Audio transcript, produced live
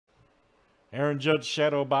Aaron Judge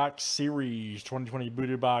Shadowbox Series 2020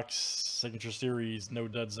 Booty Box Signature Series No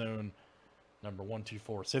Dud Zone number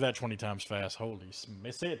 124. Say that 20 times fast. Holy,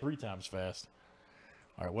 say it 3 times fast.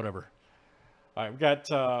 All right, whatever. All right, we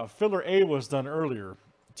got filler A was done earlier.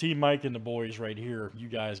 T Mike and the boys right here. You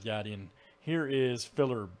guys got in. Here is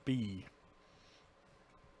filler B.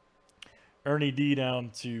 Ernie D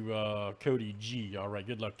down to Cody G. All right,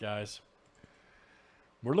 good luck, guys.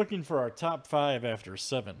 We're looking for our top 5 after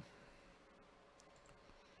 7.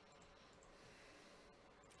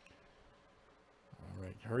 All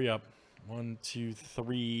right, hurry up. 1, 2,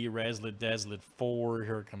 3. Razzlet Dazzlet 4.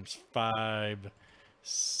 Here comes 5,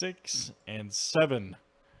 6, and 7.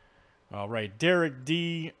 All right, Derek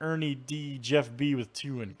D, Ernie D, Jeff B with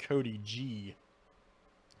 2, and Cody G.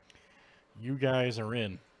 You guys are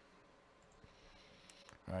in.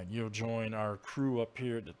 All right, you'll join our crew up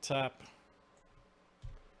here at the top.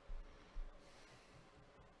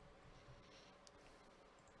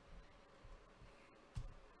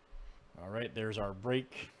 All right, there's our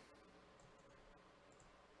break.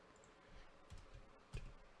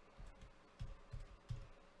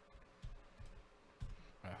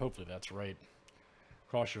 Hopefully that's right.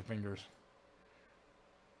 Cross your fingers.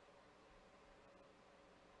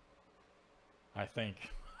 I think.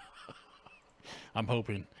 I'm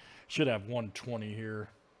hoping. Should have 120 here.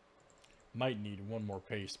 Might need one more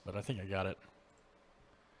paste, but I think I got it.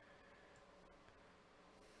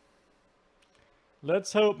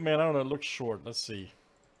 Let's hope, man. I don't know. It looks short. Let's see.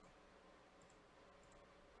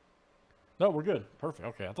 No, we're good. Perfect.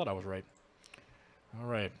 Okay, I thought I was right. All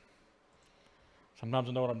right. Sometimes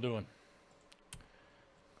I know what I'm doing.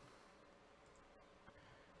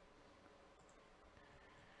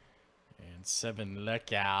 And 7,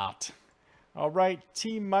 look out. All right,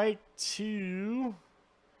 T Mike 2.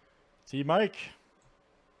 T Mike.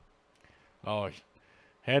 Oh,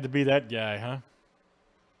 had to be that guy, huh?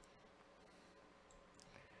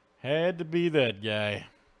 Had to be that guy.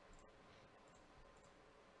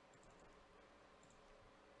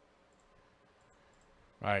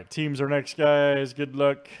 All right, teams are next, guys. Good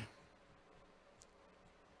luck.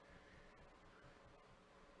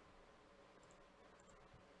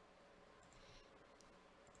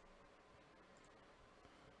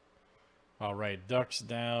 All right, Ducks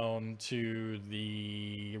down to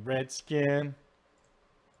the Redskin.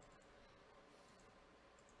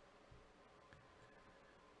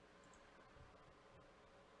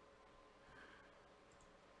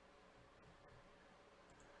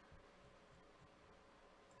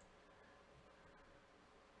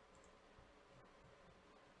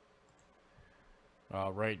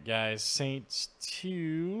 All right, guys. Saints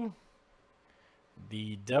 2.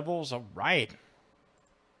 The Devils. All right.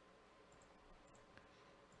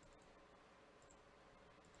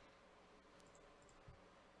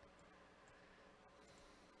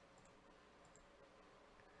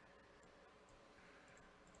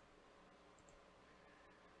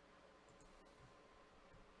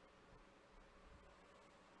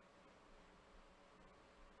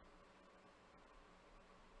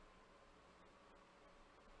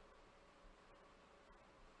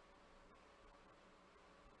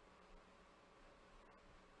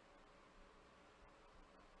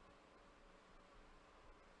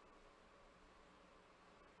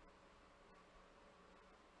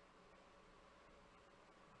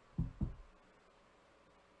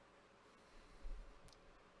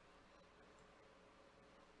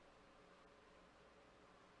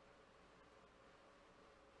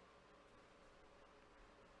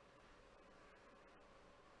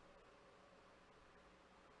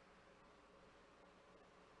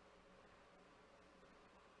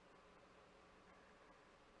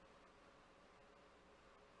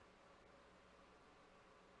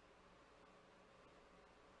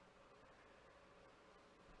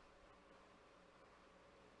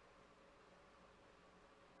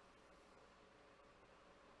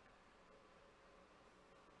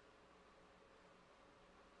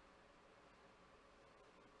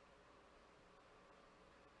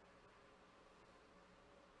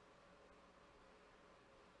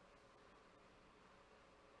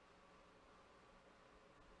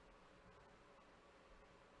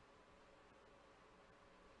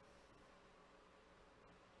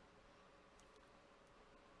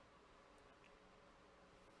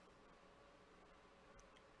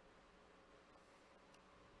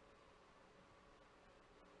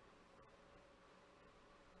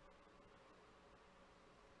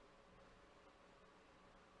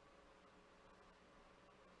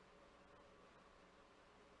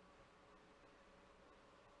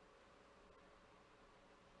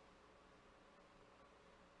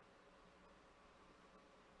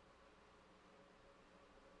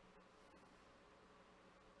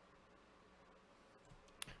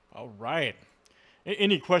 All right.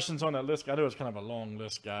 Any questions on that list? I know it's kind of a long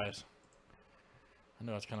list, guys. I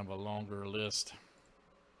know it's kind of a longer list.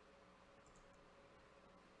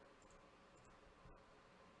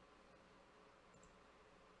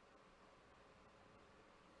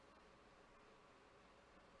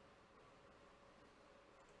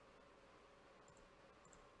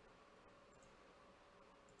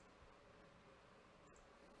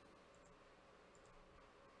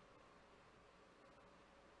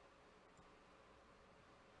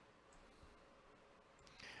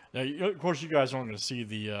 Now, of course, you guys aren't going to see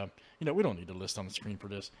the, we don't need the list on the screen for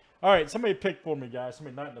this. All right, somebody pick for me, guys.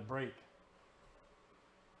 Somebody not in the break.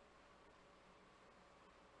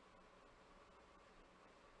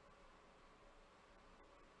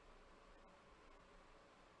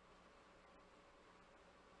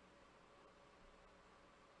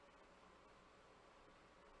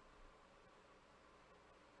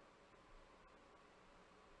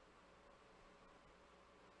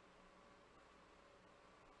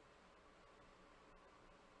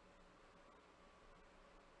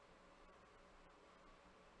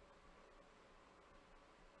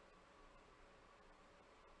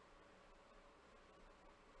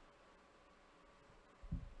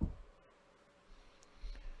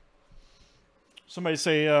 Somebody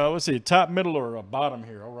say, let's see, top, middle, or bottom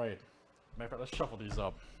here. All right. Matter of fact, let's shuffle these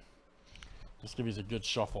up. Just give these a good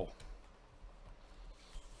shuffle.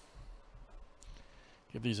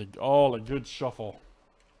 Give these all a good shuffle.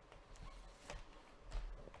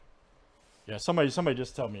 Yeah, somebody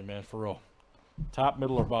just tell me, man, for real. Top,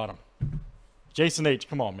 middle, or bottom? Jason H,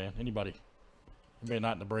 come on, man. Anybody? Anybody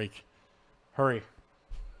not in the break? Hurry.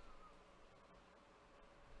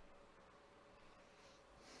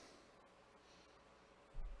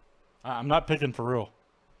 I'm not picking for real.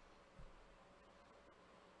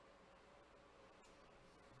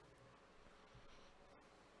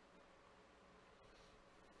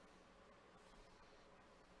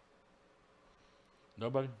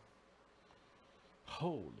 Nobody?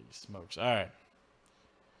 Holy smokes. All right.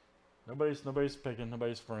 Nobody's picking.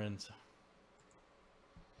 Nobody's friends.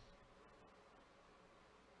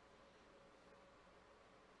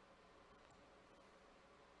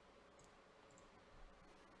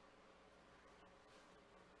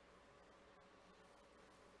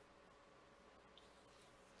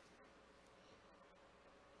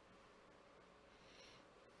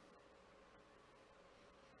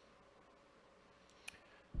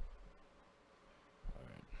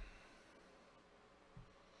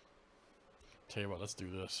 Tell you what, let's do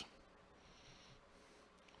this.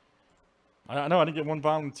 I know I didn't get one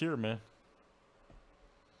volunteer, man.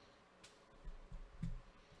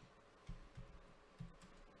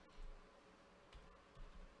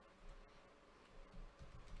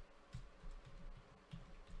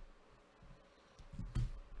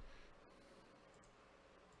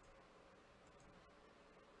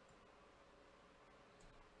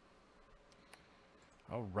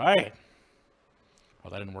 All right. Oh,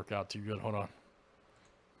 that didn't work out too good. Hold on.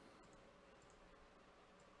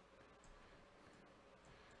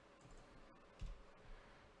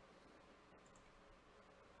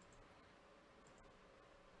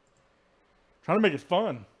 Trying to make it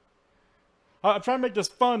fun. I'm trying to make this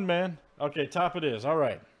fun, man. Okay, top it is. All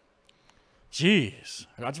right. Jeez.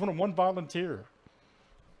 I just wanted one volunteer.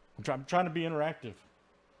 I'm trying to be interactive.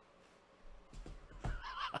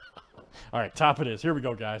 All right, top it is. Here we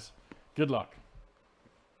go, guys. Good luck.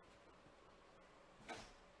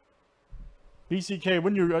 BCK,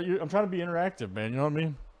 when I'm trying to be interactive, man. You know what I mean?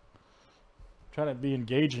 I'm trying to be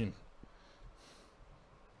engaging.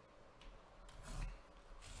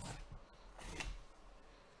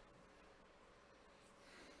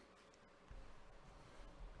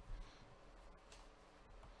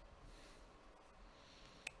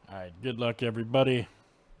 All right, good luck, everybody.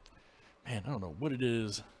 Man, I don't know what it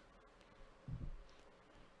is.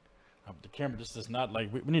 The camera just does not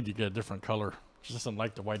like. We need to get a different color. It just doesn't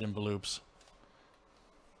like the white envelopes.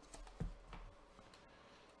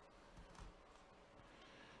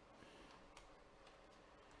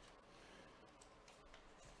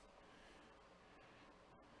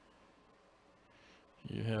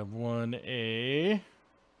 You have 1A.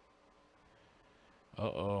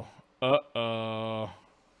 Uh-oh. Uh-oh.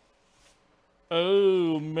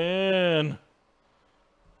 Oh, man.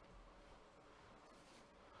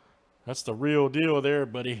 That's the real deal there,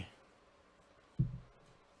 buddy.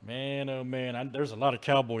 Man, oh, man. There's a lot of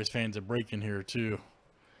Cowboys fans that break in here, too.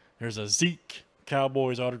 There's a Zeke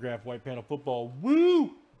Cowboys autographed white panel football.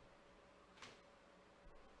 Woo!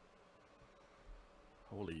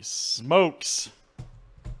 Holy smokes.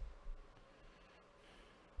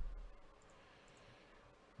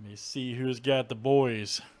 Let me see who's got the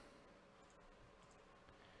boys.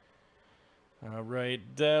 All right,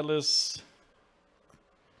 Dallas.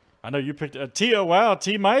 I know you picked T. Oh, wow,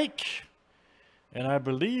 T. Mike. And I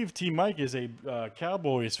believe T. Mike is a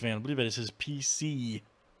Cowboys fan. I believe that is his PC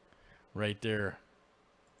right there.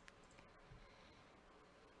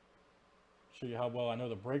 Show you how well I know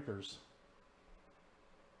the breakers.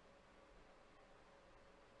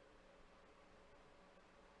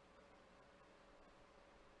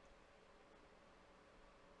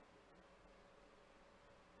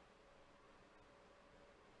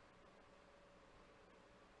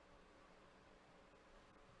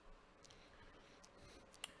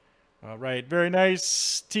 All right, very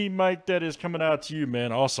nice. Team Mike, that is coming out to you,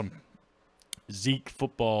 man. Awesome. Zeke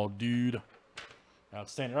football, dude.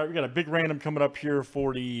 Outstanding. All right, we got a big random coming up here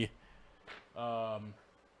for the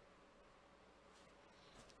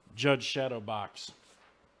Judge Shadowbox.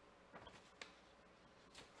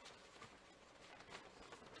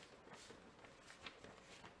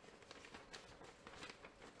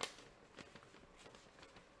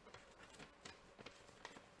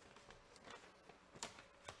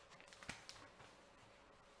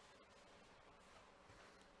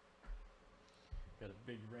 Got a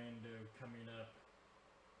big rando coming up.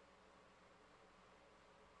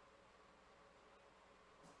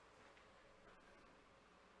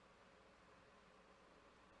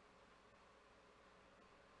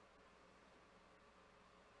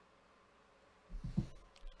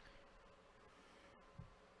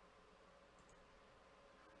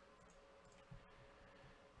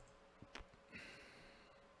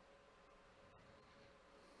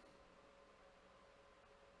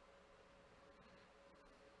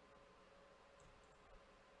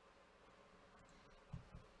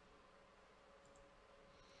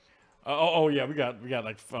 Oh yeah, we got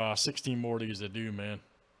like 16 more of these to do, man.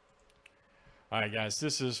 All right, guys,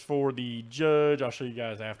 this is for the Judge. I'll show you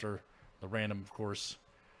guys after the random, of course.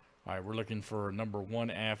 All right, we're looking for number 1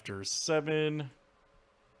 after 7.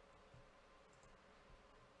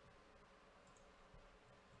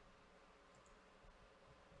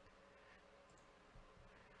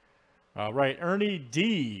 All right, Ernie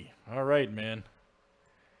D. All right, man.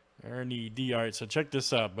 Ernie D. All right, so check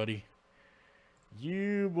this out, buddy.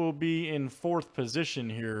 You will be in 4th position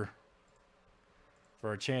here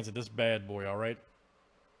for a chance at this bad boy, all right?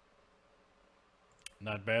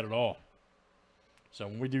 Not bad at all. So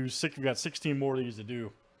when we do 6, we got 16 more of these to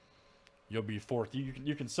do. You'll be 4th.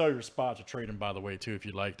 You can sell your spot to trade them, by the way, too, if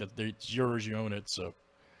you'd like. It's yours. You own it. So,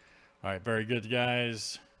 all right, very good,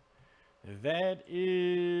 guys. That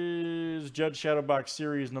is Judge Shadowbox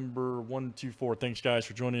Series number 124. Thanks, guys,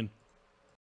 for joining.